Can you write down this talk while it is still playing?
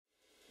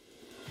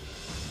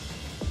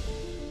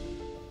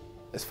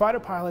As fighter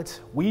pilots,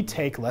 we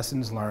take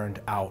lessons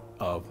learned out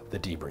of the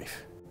debrief.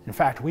 In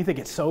fact, we think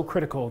it's so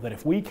critical that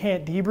if we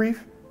can't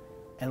debrief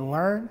and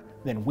learn,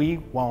 then we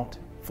won't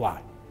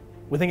fly.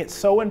 We think it's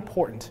so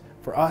important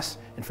for us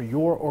and for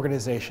your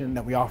organization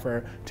that we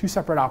offer two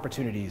separate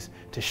opportunities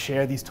to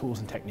share these tools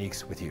and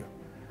techniques with you.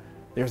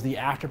 There's the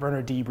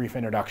Afterburner Debrief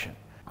Introduction,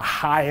 a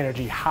high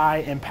energy, high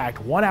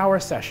impact 1-hour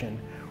session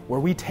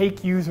where we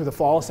take you through the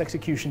flawless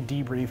execution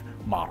debrief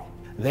model.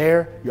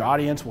 There, your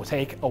audience will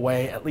take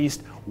away at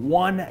least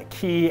one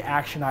key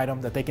action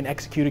item that they can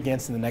execute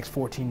against in the next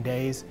 14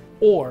 days,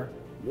 or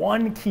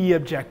one key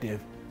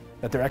objective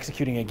that they're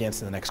executing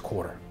against in the next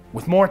quarter.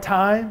 With more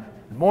time,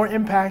 more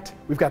impact,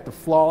 we've got the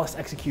Flawless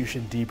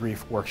Execution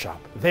Debrief Workshop.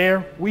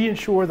 There, we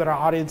ensure that our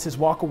audiences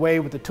walk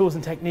away with the tools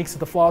and techniques of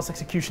the Flawless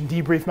Execution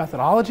Debrief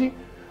methodology,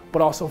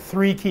 but also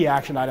 3 key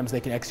action items they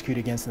can execute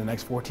against in the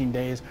next 14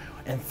 days,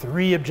 and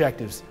 3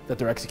 objectives that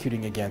they're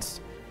executing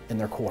against in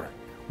their quarter.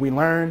 We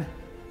learn,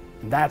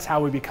 and that's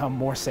how we become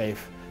more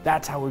safe.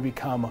 That's how we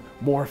become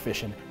more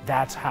efficient.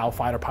 That's how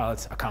fighter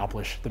pilots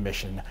accomplish the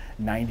mission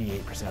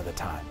 98% of the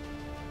time.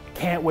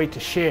 Can't wait to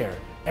share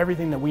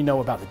everything that we know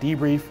about the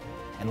debrief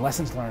and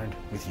lessons learned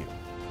with you.